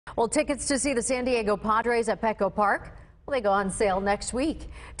Well, tickets to see the San Diego Padres at Petco Park, well, they go on sale next week.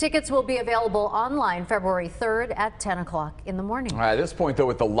 Tickets will be available online February 3rd at 10 o'clock in the morning. All right, at this point, though,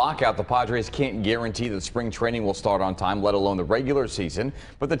 with the lockout, the Padres can't guarantee that spring training will start on time, let alone the regular season.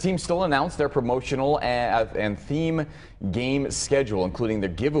 But the team still announced their promotional and theme game schedule, including their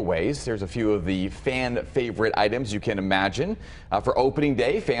giveaways. There's a few of the fan favorite items you can imagine. For opening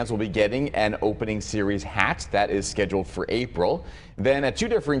day, fans will be getting an opening series hat. That is scheduled for April. Then at two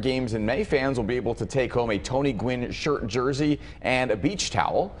different games in May, fans will be able to take home a Tony Gwynn shirt, jersey, and a beach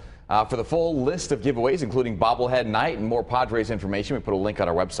towel. For the full list of giveaways, including bobblehead night and more Padres information, we put a link on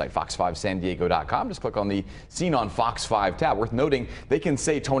our website, fox5sandiego.com. Just click on the Seen on Fox 5 tab. Worth noting, they can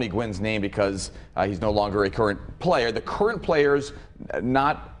say Tony Gwynn's name because he's no longer a current player. The current players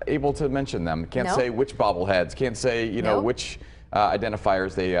not able to mention them. Can't say which bobbleheads. Can't say which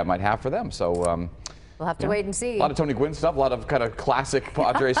identifiers they might have for them. So. We'll have to wait and see. A lot of Tony Gwynn stuff, a lot of kind of classic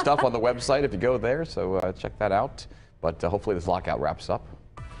Padres stuff on the website if you go there. So check that out. But hopefully this lockout wraps up.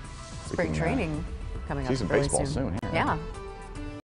 Spring training coming up see some really baseball soon. Here. Yeah.